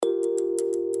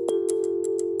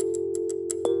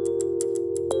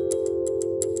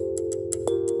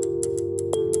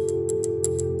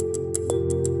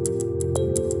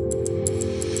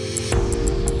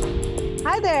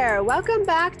there. Welcome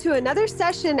back to another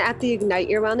session at the Ignite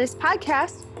Your Wellness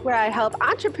podcast, where I help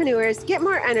entrepreneurs get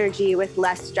more energy with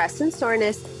less stress and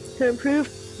soreness to improve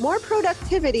more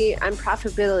productivity and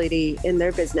profitability in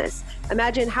their business.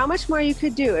 Imagine how much more you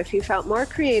could do if you felt more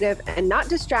creative and not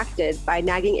distracted by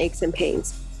nagging aches and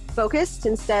pains, focused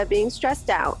instead of being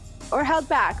stressed out, or held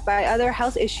back by other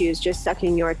health issues just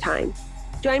sucking your time.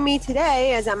 Join me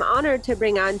today as I'm honored to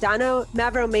bring on Donna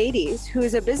Mavromaitis, who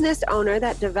is a business owner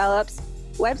that develops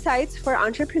websites for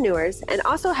entrepreneurs and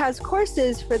also has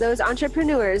courses for those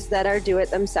entrepreneurs that are do it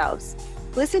themselves.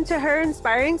 Listen to her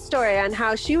inspiring story on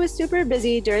how she was super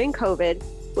busy during COVID,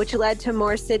 which led to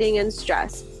more sitting and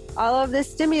stress. All of this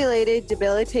stimulated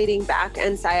debilitating back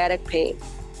and sciatic pain.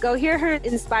 Go hear her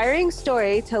inspiring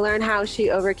story to learn how she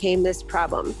overcame this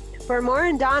problem. For more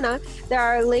on Donna, there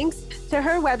are links to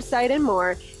her website and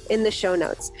more in the show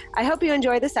notes. I hope you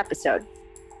enjoy this episode.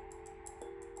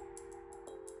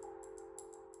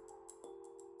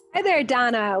 Hi there,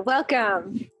 Donna.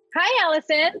 Welcome. Hi,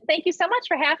 Allison. Thank you so much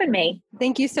for having me.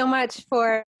 Thank you so much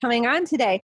for coming on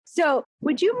today. So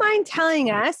would you mind telling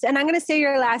us, and I'm going to say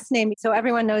your last name so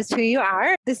everyone knows who you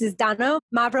are. This is Donna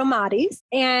Mavromaitis.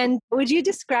 And would you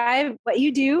describe what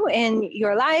you do in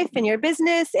your life and your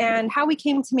business and how we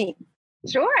came to meet?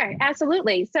 Sure,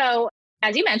 absolutely. So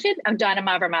as you mentioned, I'm Donna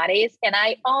Mavromaitis and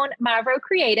I own Mavro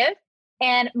Creative.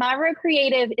 And Mavro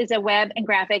Creative is a web and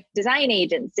graphic design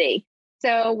agency.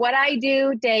 So what I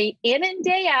do day in and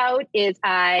day out is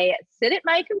I sit at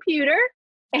my computer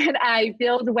and I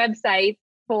build websites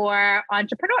for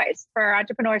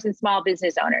entrepreneurs and small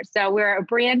business owners. So we're a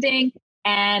branding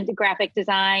and graphic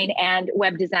design and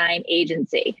web design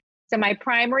agency. So my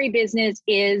primary business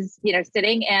is,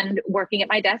 sitting and working at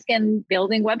my desk and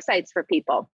building websites for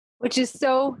people. Which is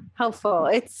so helpful.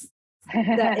 It's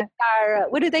our,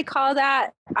 what do they call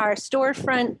that? Our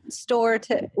storefront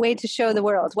way to show the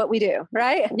world what we do,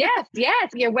 right? Yes.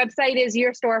 Your website is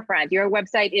your storefront. Your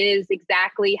website is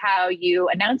exactly how you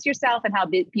announce yourself and how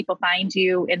people find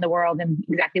you in the world and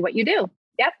exactly what you do.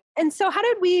 Yep. And so how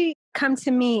did we come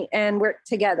to meet and work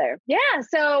together? Yeah.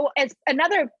 So as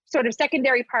another sort of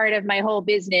secondary part of my whole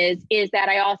business is that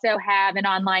I also have an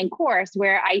online course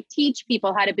where I teach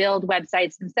people how to build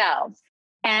websites themselves.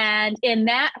 And in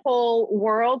that whole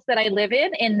world that I live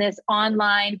in this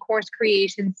online course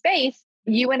creation space,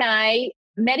 you and I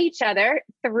met each other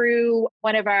through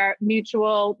one of our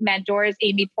mutual mentors,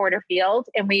 Amy Porterfield,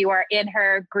 and we were in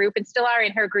her group and still are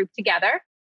in her group together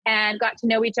and got to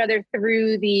know each other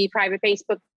through the private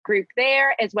Facebook group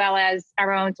there, as well as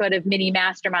our own sort of mini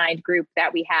mastermind group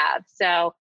that we have.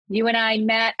 So you and I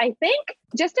met, I think,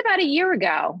 just about a year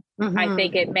ago. Mm-hmm. I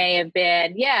think it may have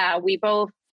been. Yeah, we both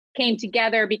came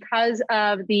together because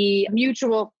of the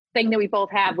mutual thing that we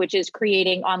both have, which is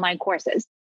creating online courses.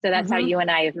 So that's how you and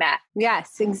I have met.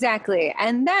 Yes, exactly.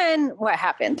 And then what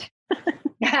happened?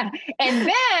 And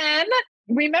then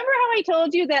remember how I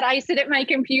told you that I sit at my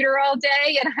computer all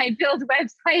day and I build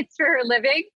websites for a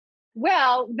living?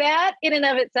 Well, that in and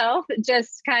of itself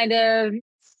just kind of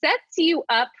sets you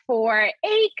up for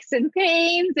aches and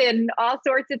pains and all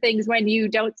sorts of things when you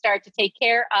don't start to take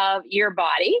care of your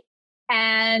body.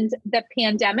 And the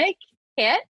pandemic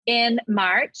hit in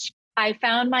March. I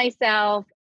found myself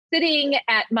sitting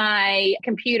at my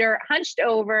computer, hunched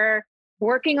over,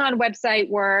 working on website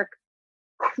work,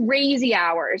 crazy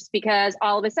hours, because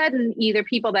all of a sudden, either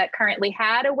people that currently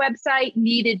had a website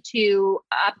needed to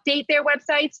update their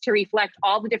websites to reflect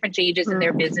all the different changes in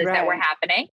their business that were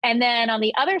happening. And then on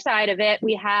the other side of it,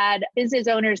 we had business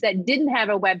owners that didn't have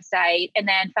a website and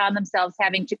then found themselves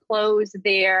having to close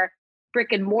their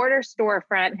brick and mortar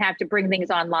storefront and have to bring things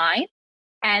online.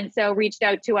 And so reached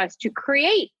out to us to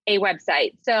create a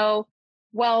website. So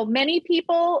while many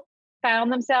people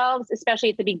found themselves,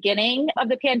 especially at the beginning of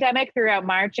the pandemic throughout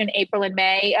March and April and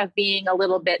May, of being a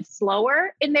little bit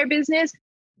slower in their business,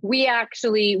 we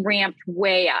actually ramped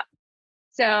way up.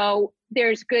 So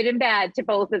there's good and bad to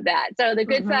both of that. So the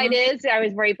good side is I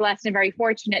was very blessed and very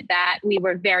fortunate that we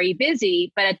were very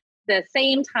busy, but at the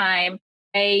same time,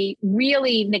 I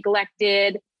really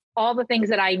neglected all the things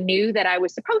that I knew that I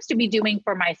was supposed to be doing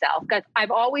for myself, because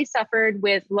I've always suffered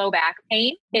with low back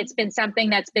pain. It's been something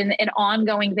that's been an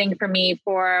ongoing thing for me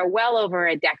for well over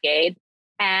a decade.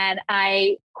 And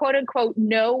I, quote unquote,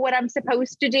 know what I'm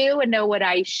supposed to do and know what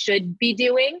I should be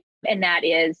doing. And that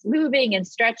is moving and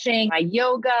stretching, my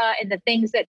yoga, and the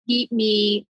things that keep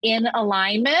me in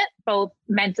alignment, both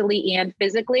mentally and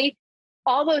physically.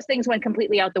 All those things went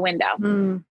completely out the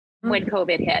window when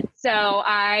COVID hit. So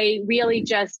I really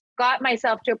just got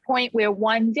myself to a point where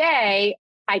one day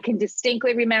I can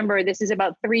distinctly remember, this is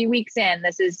about 3 weeks in,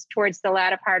 this is towards the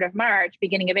latter part of March,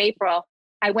 beginning of April.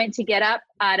 I went to get up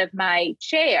out of my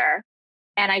chair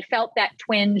and I felt that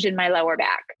twinge in my lower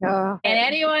back. Oh. And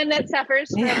anyone that suffers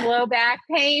from low back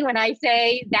pain, when I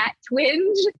say that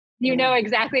twinge, you know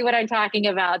exactly what I'm talking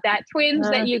about. That twinge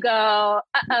that you go,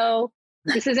 uh-oh,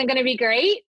 this isn't going to be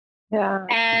great. Yeah.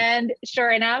 And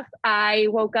sure enough, I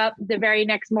woke up the very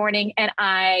next morning and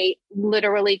I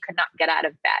literally could not get out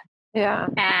of bed. Yeah.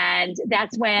 And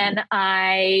that's when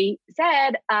I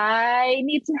said, I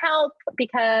need some help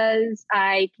because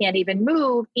I can't even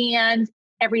move and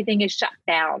everything is shut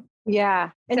down.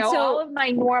 Yeah. And so all of my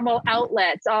normal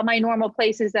outlets, all my normal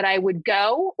places that I would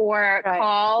go or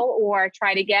call or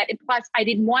try to get, and plus I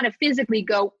didn't want to physically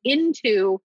go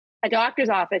into a doctor's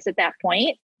office at that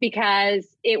point because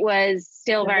it was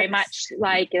still very much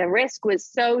like the risk was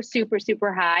so super,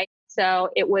 super high. So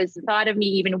it was the thought of me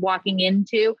even walking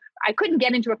into, I couldn't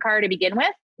get into a car to begin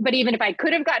with, but even if I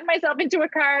could have gotten myself into a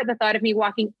car, the thought of me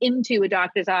walking into a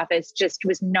doctor's office just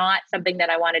was not something that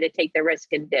I wanted to take the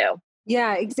risk and do.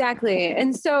 Yeah, exactly.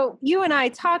 And so you and I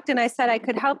talked and I said I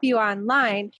could help you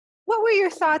online. What were your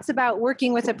thoughts about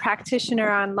working with a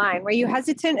practitioner online? Were you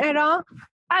hesitant at all?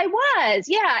 I was.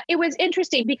 Yeah. It was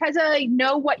interesting because I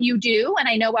know what you do and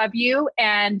I know of you.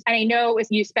 And I know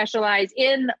you specialize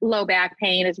in low back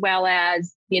pain as well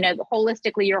as,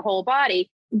 holistically your whole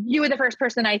body. You were the first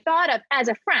person I thought of as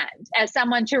a friend, as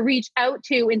someone to reach out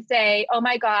to and say, oh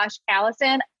my gosh,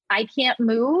 Allison, I can't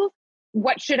move.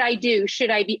 What should I do? Should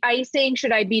I be icing?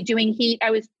 Should I be doing heat?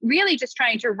 I was really just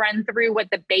trying to run through what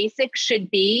the basics should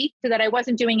be so that I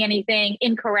wasn't doing anything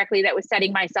incorrectly that was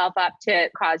setting myself up to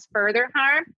cause further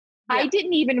harm. Yeah. I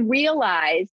didn't even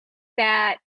realize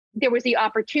that there was the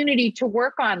opportunity to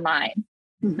work online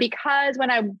because when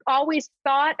I always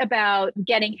thought about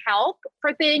getting help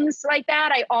for things like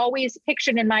that, I always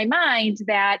pictured in my mind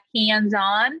that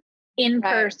hands-on,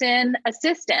 in-person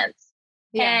assistance.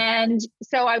 Yeah. And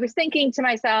so I was thinking to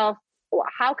myself, well,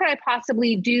 how could I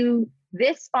possibly do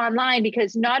this online?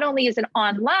 Because not only is it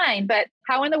online, but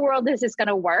how in the world is this going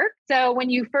to work? So when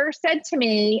you first said to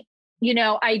me,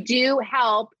 I do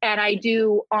help and I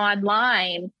do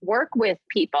online work with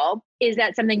people, is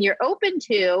that something you're open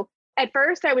to? At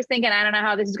first I was thinking, I don't know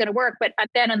how this is going to work. But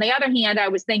then on the other hand, I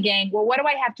was thinking, well, what do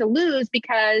I have to lose?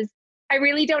 Because I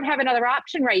really don't have another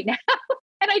option right now.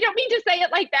 And I don't mean to say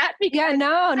it like that because,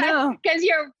 because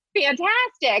you're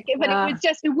fantastic, but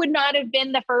it would not have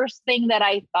been the first thing that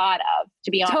I thought of,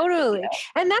 to be honest. Totally.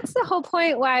 And that's the whole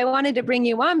point why I wanted to bring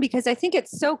you on, because I think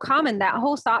it's so common, that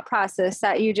whole thought process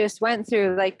that you just went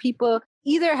through. Like people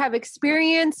either have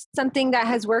experienced something that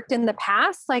has worked in the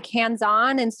past, like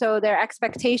hands-on. And so their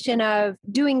expectation of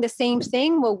doing the same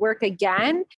thing will work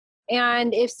again.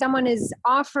 And if someone is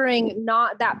offering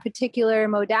not that particular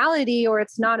modality or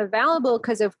it's not available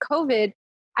because of COVID,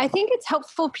 I think it's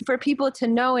helpful for people to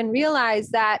know and realize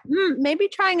that maybe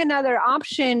trying another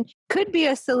option could be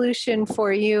a solution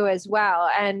for you as well.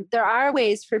 And there are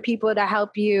ways for people to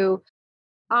help you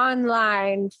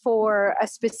online for a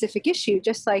specific issue,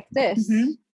 just like this.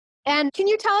 Mm-hmm. And can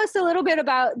you tell us a little bit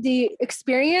about the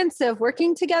experience of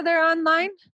working together online?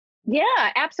 Yeah,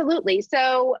 absolutely.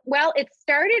 So, it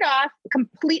started off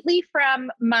completely from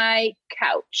my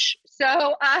couch. So,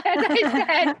 as I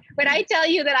said, when I tell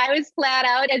you that I was flat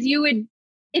out, as you had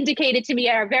indicated to me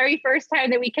our very first time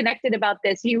that we connected about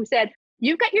this, you said,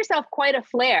 you've got yourself quite a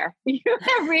flare. You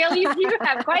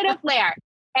have quite a flare.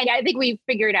 And I think we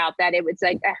figured out that it was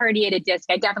like a herniated disc.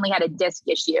 I definitely had a disc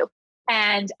issue.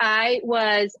 And I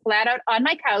was flat out on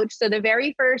my couch. So the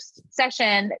very first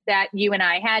session that you and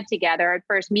I had together, our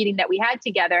first meeting that we had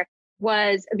together,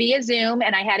 was via Zoom.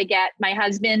 And I had to get my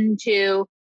husband to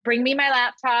bring me my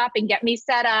laptop and get me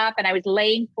set up. And I was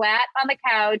laying flat on the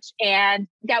couch. And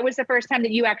that was the first time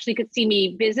that you actually could see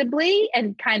me visibly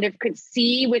and kind of could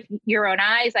see with your own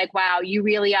eyes, like, wow, you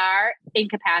really are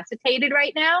incapacitated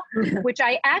right now, which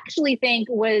I actually think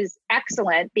was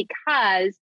excellent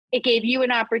because it gave you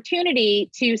an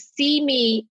opportunity to see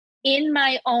me in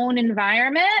my own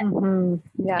environment. Mm-hmm.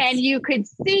 Yes. And you could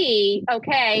see,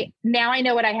 okay, now I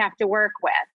know what I have to work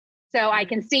with. So I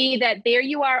can see that there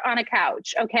you are on a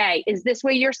couch. Okay, is this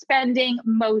where you're spending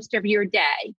most of your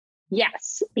day?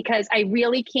 Yes, because I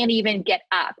really can't even get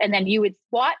up. And then you would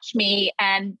watch me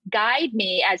and guide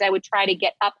me as I would try to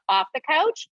get up off the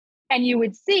couch. And you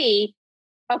would see,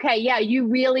 okay, yeah, you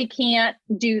really can't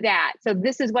do that. So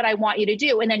this is what I want you to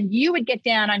do. And then you would get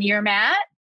down on your mat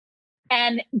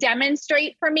and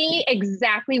demonstrate for me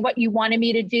exactly what you wanted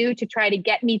me to do to try to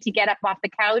get me to get up off the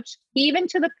couch, even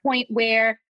to the point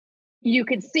where you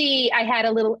could see I had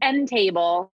a little end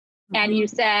table. And you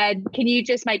said,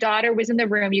 my daughter was in the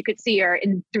room, you could see her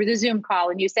through the Zoom call.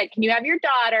 And you said, can you have your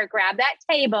daughter grab that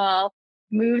table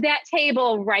moved that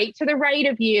table right to the right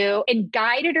of you and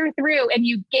guided her through. And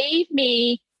you gave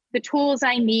me the tools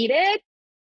I needed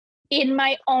in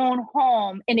my own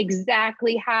home and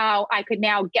exactly how I could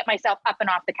now get myself up and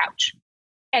off the couch.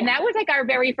 And that was like our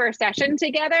very first session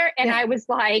together. And I was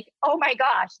like, oh my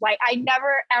gosh, like I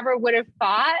never, ever would have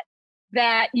thought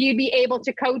that you'd be able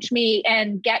to coach me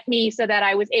and get me so that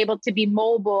I was able to be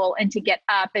mobile and to get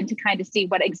up and to kind of see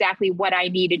what I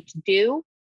needed to do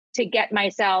to get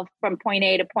myself from point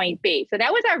A to point B. So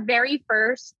that was our very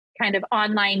first kind of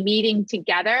online meeting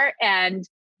together. And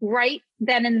right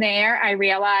then and there, I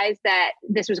realized that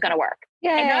this was going to work.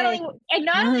 And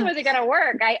not only was it going to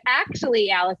work, I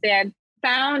actually, Allison,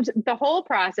 found the whole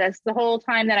process, the whole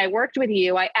time that I worked with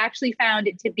you, I actually found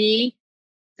it to be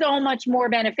so much more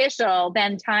beneficial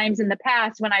than times in the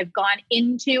past when I've gone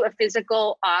into a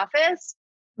physical office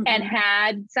and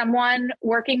had someone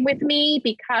working with me,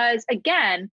 because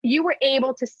again, you were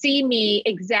able to see me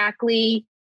exactly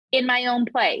in my own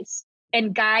place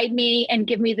and guide me and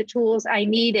give me the tools I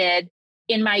needed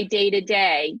in my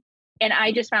day-to-day. And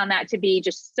I just found that to be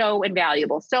just so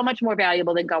invaluable, so much more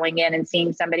valuable than going in and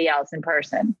seeing somebody else in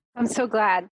person. I'm so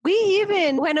glad. We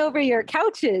even went over your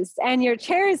couches and your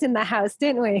chairs in the house,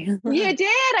 didn't we? You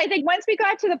did. I think once we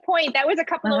got to the point, that was a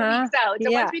couple of weeks out.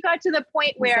 So once we got to the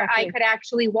point where I could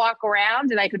actually walk around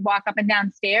and I could walk up and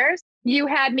down stairs, you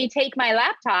had me take my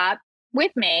laptop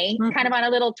with me kind of on a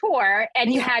little tour,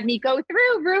 and you had me go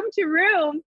through room to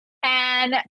room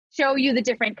and show you the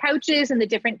different couches and the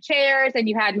different chairs. And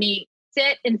you had me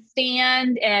sit and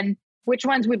stand and which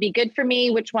ones would be good for me,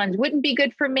 which ones wouldn't be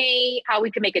good for me, how we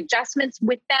could make adjustments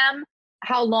with them,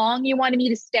 how long you wanted me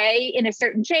to stay in a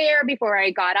certain chair before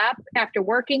I got up after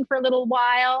working for a little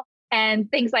while, and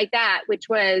things like that, which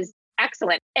was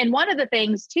excellent. And one of the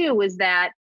things too was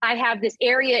that I have this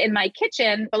area in my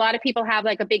kitchen. A lot of people have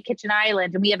like a big kitchen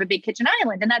island, and we have a big kitchen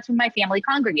island, and that's where my family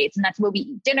congregates, and that's where we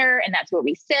eat dinner, and that's where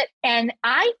we sit. And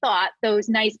I thought those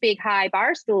nice big high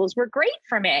bar stools were great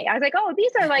for me. I was like, oh,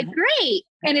 these are like great.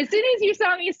 And as soon as you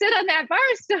saw me sit on that bar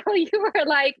stool, you were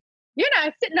like, you're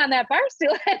not sitting on that bar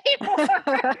stool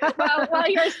anymore. while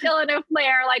you're still in a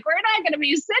flare, like we're not going to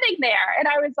be sitting there. And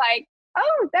I was like,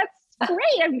 oh, that's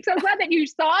great. I'm so glad that you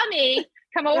saw me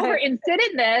come over and sit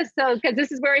in this. So, because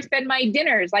this is where I spend my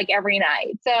dinners like every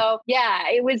night. So yeah,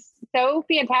 it was so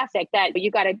fantastic that you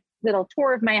got a little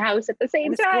tour of my house at the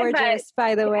same time. Gorgeous,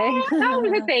 by the way.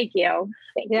 Thank you.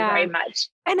 Thank you very much.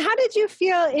 And how did you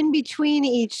feel in between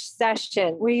each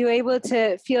session? Were you able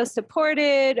to feel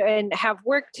supported and have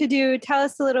work to do? Tell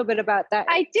us a little bit about that.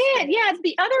 I did. Yeah.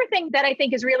 The other thing that I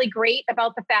think is really great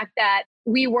about the fact that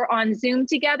we were on Zoom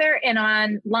together and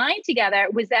online together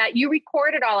was that you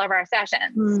recorded all of our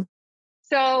sessions.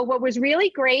 So what was really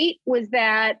great was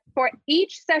that for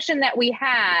each session that we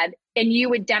had, and you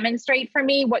would demonstrate for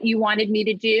me what you wanted me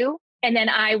to do, and then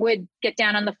I would get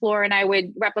down on the floor and I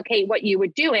would replicate what you were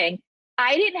doing.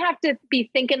 I didn't have to be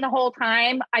thinking the whole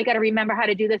time, I got to remember how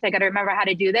to do this. I got to remember how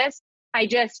to do this. I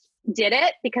just did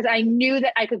it because I knew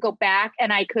that I could go back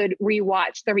and I could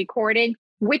rewatch the recording,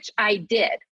 which I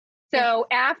did. So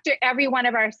after every one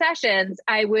of our sessions,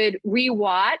 I would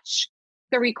rewatch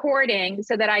the recording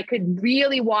so that I could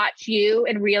really watch you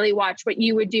and really watch what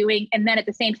you were doing. And then at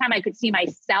the same time, I could see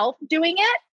myself doing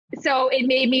it. So it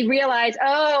made me realize,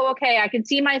 oh, okay, I can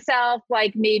see myself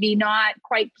like maybe not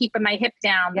quite keeping my hip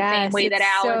down the same way that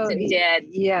Allison did.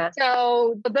 Yeah.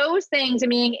 So those things and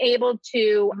being able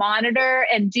to monitor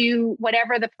and do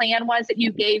whatever the plan was that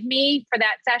you gave me for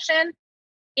that session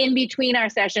in between our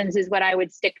sessions is what I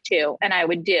would stick to and I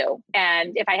would do.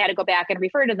 And if I had to go back and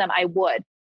refer to them, I would.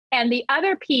 And the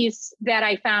other piece that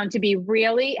I found to be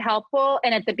really helpful,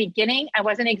 and at the beginning, I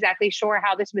wasn't exactly sure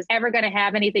how this was ever going to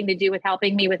have anything to do with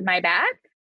helping me with my back,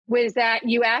 was that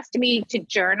you asked me to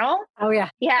journal. Oh, yeah.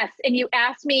 Yes. And you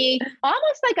asked me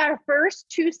almost like our first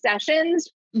two sessions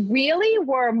really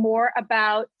were more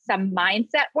about some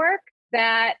mindset work.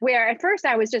 That where at first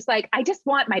I was just like, I just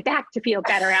want my back to feel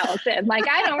better, Allison. Like,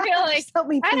 I don't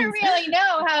really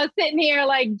know how sitting here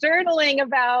like journaling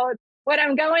about what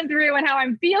I'm going through and how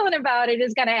I'm feeling about it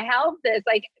is going to help this.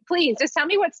 Like, please just tell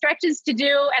me what stretches to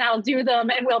do and I'll do them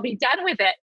and we'll be done with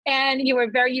it. And you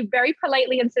very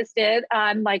politely insisted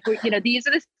on like, these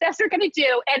are the steps we're going to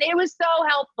do. And it was so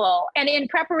helpful. And in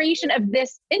preparation of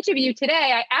this interview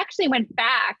today, I actually went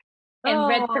back and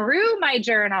read through my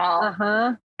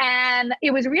journal. And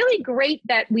it was really great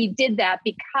that we did that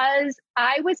because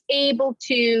I was able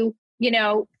to,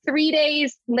 3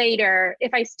 days later,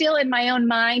 if I still in my own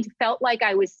mind felt like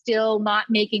I was still not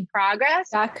making progress,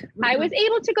 I was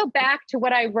able to go back to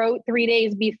what I wrote 3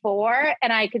 days before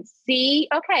and I could see,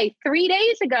 okay, 3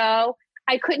 days ago,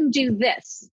 I couldn't do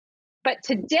this. But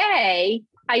today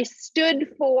I stood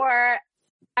for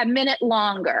a minute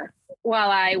longer while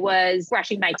I was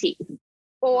brushing my teeth.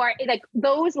 Or like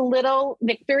those little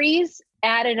victories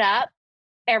added up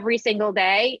every single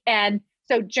day. And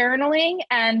so journaling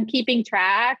and keeping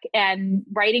track and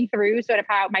writing through sort of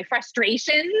how my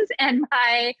frustrations and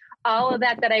all of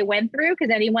that I went through,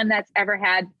 because anyone that's ever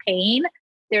had pain,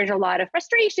 there's a lot of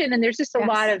frustration and there's just a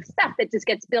lot of stuff that just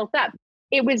gets built up.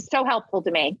 It was so helpful to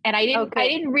me. And I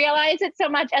didn't realize it so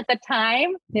much at the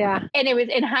time. Yeah. And it was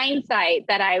in hindsight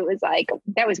that I was like,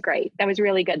 that was great. That was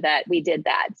really good that we did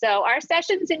that. So our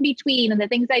sessions in between and the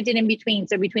things I did in between.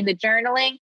 So between the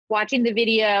journaling, watching the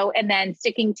video, and then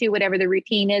sticking to whatever the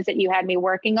routine is that you had me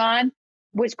working on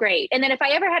was great. And then if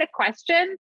I ever had a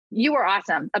question, you were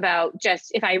awesome about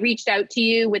just, if I reached out to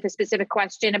you with a specific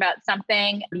question about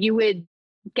something, you would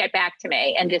get back to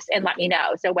me and let me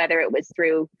know. So whether it was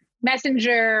through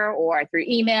Messenger or through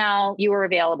email, you were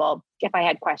available if I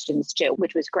had questions too,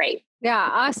 which was great. Yeah,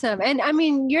 awesome. And I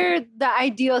mean, you're the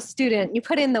ideal student. You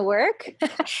put in the work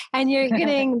and you're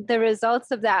getting the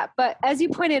results of that. But as you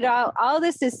pointed out, all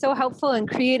this is so helpful in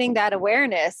creating that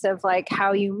awareness of like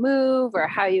how you move or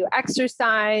how you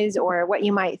exercise or what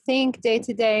you might think day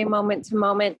to day, moment to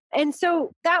moment. And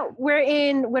so that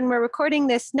when we're recording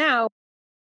this now,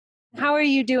 how are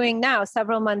you doing now,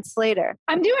 several months later?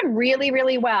 I'm doing really,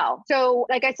 really well. So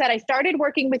like I said, I started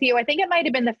working with you. I think it might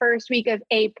have been the first week of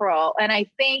April. And I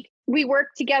think we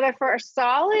worked together for a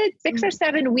solid 6 or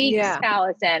 7 weeks,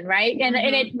 Allison, right? And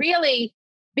it really,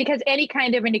 because any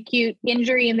kind of an acute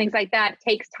injury and things like that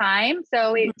takes time.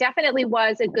 So it definitely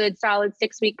was a good solid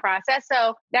 6-week process.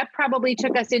 So that probably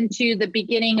took us into the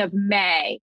beginning of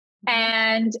May.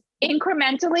 And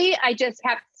incrementally, I just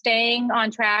kept staying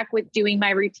on track with doing my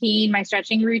routine, my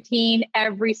stretching routine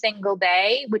every single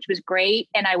day, which was great.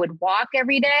 And I would walk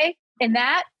every day. And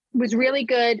that was really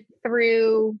good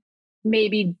through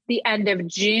maybe the end of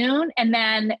June. And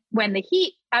then when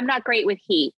I'm not great with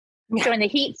heat. So when the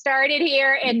heat started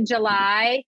here in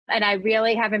July, and I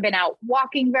really haven't been out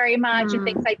walking very much and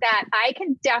things like that, I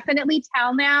can definitely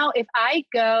tell now if I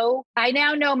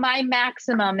now know my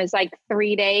maximum is like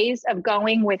 3 days of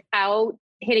going without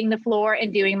hitting the floor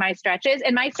and doing my stretches.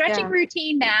 And my stretching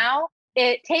routine now,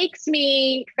 it takes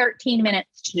me 13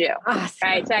 minutes to do. Awesome.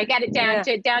 Right. So I got it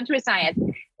down to a science.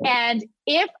 And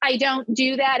if I don't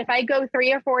do that, if I go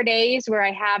 3 or 4 days where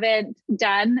I haven't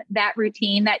done that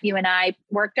routine that you and I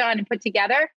worked on and put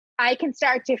together, I can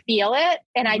start to feel it.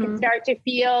 And I can start to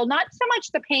feel not so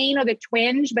much the pain or the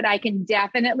twinge, but I can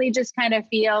definitely just kind of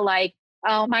feel like,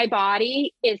 oh, my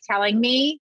body is telling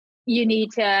me you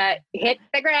need to hit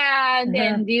the ground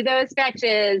and do those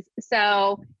stretches.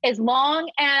 So as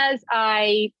long as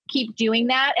I keep doing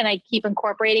that and I keep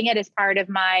incorporating it as part of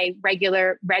my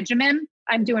regular regimen,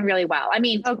 I'm doing really well. I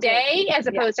mean, today, as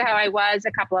opposed to how I was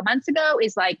a couple of months ago,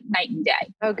 is like night and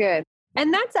day. Oh, good.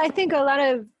 And that's, I think, a lot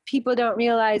of people don't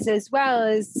realize as well,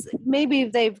 is maybe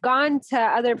they've gone to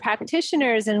other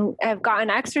practitioners and have gotten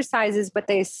exercises, but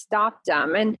they stopped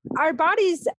them. And our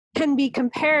bodies can be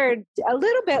compared a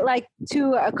little bit like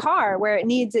to a car where it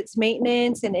needs its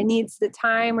maintenance and it needs the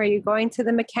time where you're going to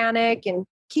the mechanic and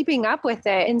keeping up with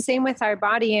it. And same with our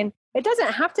body. And it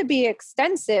doesn't have to be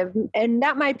extensive. And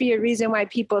that might be a reason why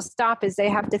people stop, is they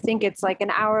have to think it's like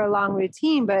an hour-long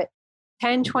routine, but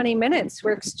 10, 20 minutes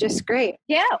works just great.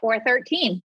 Yeah, or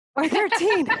 13. Or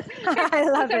 13. I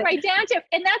love it. Right down to,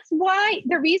 and that's why,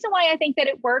 the reason why I think that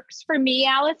it works for me,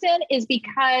 Allison, is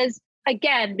because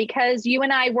you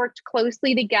and I worked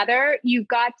closely together, you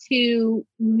got to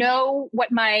know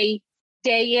what my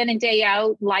day in and day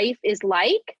out life is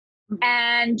like.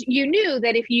 And you knew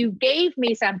that if you gave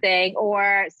me something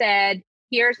or said,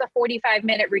 here's a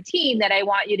 45-minute routine that I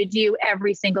want you to do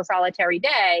every single solitary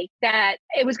day, that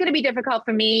it was going to be difficult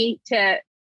for me to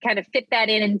kind of fit that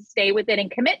in and stay with it and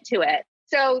commit to it.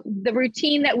 So the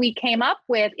routine that we came up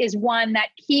with is one that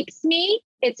keeps me,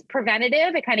 it's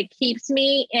preventative. It kind of keeps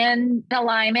me in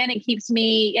alignment. It keeps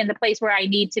me in the place where I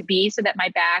need to be so that my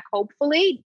back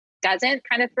hopefully doesn't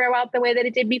kind of throw out the way that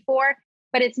it did before,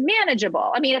 but it's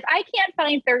manageable. I mean, if I can't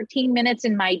find 13 minutes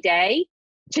in my day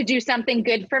to do something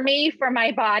good for me, for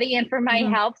my body and for my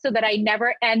health, so that I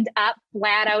never end up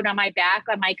flat out on my back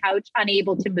on my couch,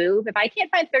 unable to move. If I can't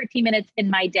find 13 minutes in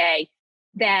my day,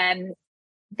 then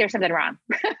there's something wrong.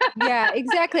 Yeah,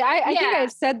 exactly. I think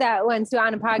I've said that once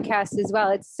on a podcast as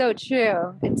well. It's so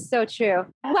true. It's so true.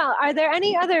 Well, are there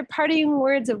any other parting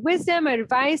words of wisdom or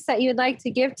advice that you'd like to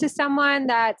give to someone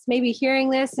that's maybe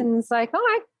hearing this and is like, oh,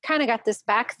 I kind of got this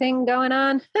back thing going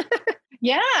on?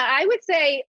 Yeah, I would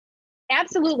say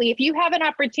absolutely. If you have an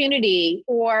opportunity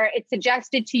or it's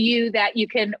suggested to you that you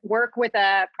can work with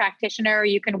a practitioner, or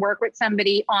you can work with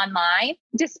somebody online,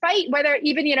 despite whether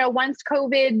even, once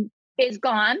COVID is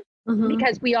gone,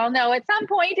 because we all know at some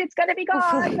point it's going to be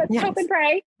gone. Let's hope and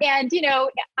pray. And,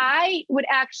 I would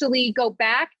actually go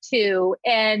back to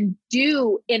and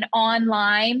do an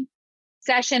online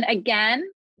session again,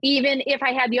 even if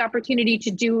I had the opportunity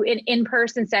to do an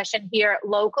in-person session here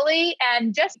locally.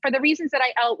 And just for the reasons that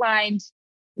I outlined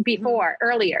before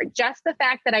earlier, just the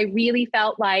fact that I really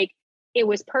felt like it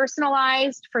was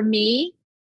personalized for me,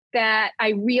 that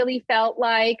I really felt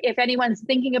like if anyone's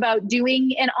thinking about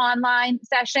doing an online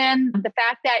session, the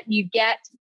fact that you get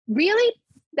really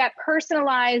that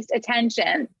personalized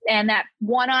attention and that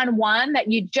one-on-one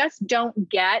that you just don't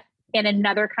get in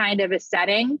another kind of a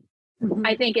setting,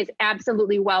 I think is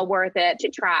absolutely well worth it to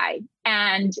try.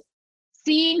 And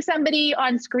seeing somebody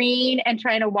on screen and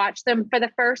trying to watch them for the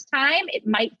first time, it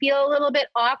might feel a little bit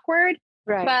awkward,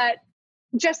 but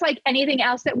just like anything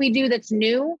else that we do that's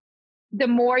new, the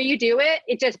more you do it,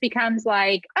 it just becomes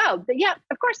like, oh, yeah,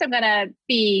 of course I'm going to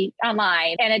be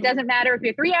online. And it doesn't matter if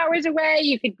you're 3 hours away,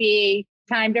 you could be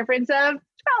time difference of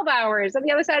 12 hours on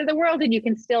the other side of the world, and you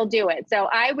can still do it. So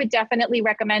I would definitely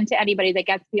recommend to anybody that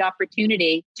gets the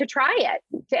opportunity to try it,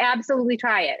 to absolutely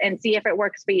try it and see if it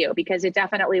works for you, because it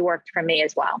definitely worked for me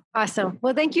as well. Awesome.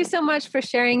 Well, thank you so much for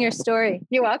sharing your story.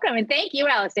 You're welcome. And thank you,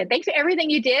 Allison. Thanks for everything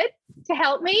you did to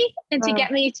help me and to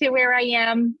get me to where I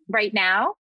am right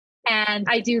now. And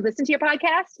I do listen to your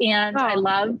podcast, and I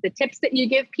love the tips that you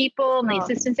give people and the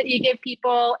assistance that you give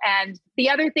people. And the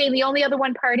only other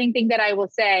one parting thing that I will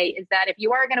say is that if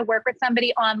you are going to work with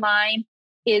somebody online,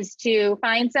 is to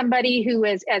find somebody who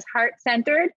is as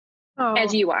heart-centered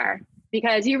as you are,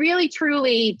 because you really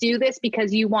truly do this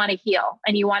because you want to heal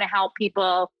and you want to help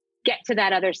people get to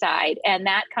that other side. And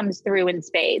that comes through in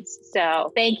spades.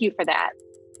 So thank you for that.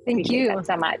 Thank you that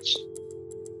so much.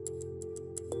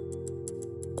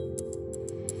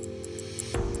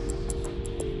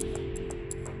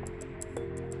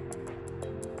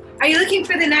 Are you looking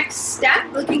for the next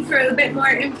step? Looking for a bit more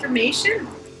information?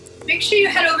 Make sure you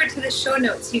head over to the show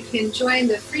notes. You can join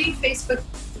the free Facebook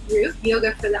group,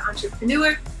 Yoga for the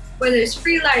Entrepreneur, where there's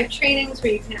free live trainings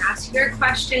where you can ask your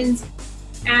questions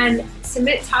and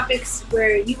submit topics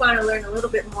where you want to learn a little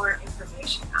bit more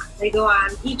information on. They go on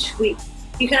each week.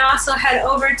 You can also head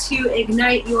over to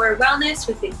Ignite Your Wellness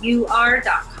with the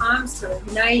UR.com, so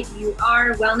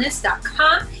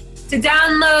igniteyourwellness.com, to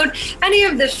download any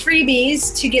of the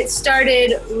freebies to get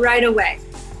started right away.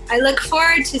 I look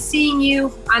forward to seeing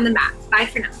you on the mat. Bye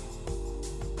for now.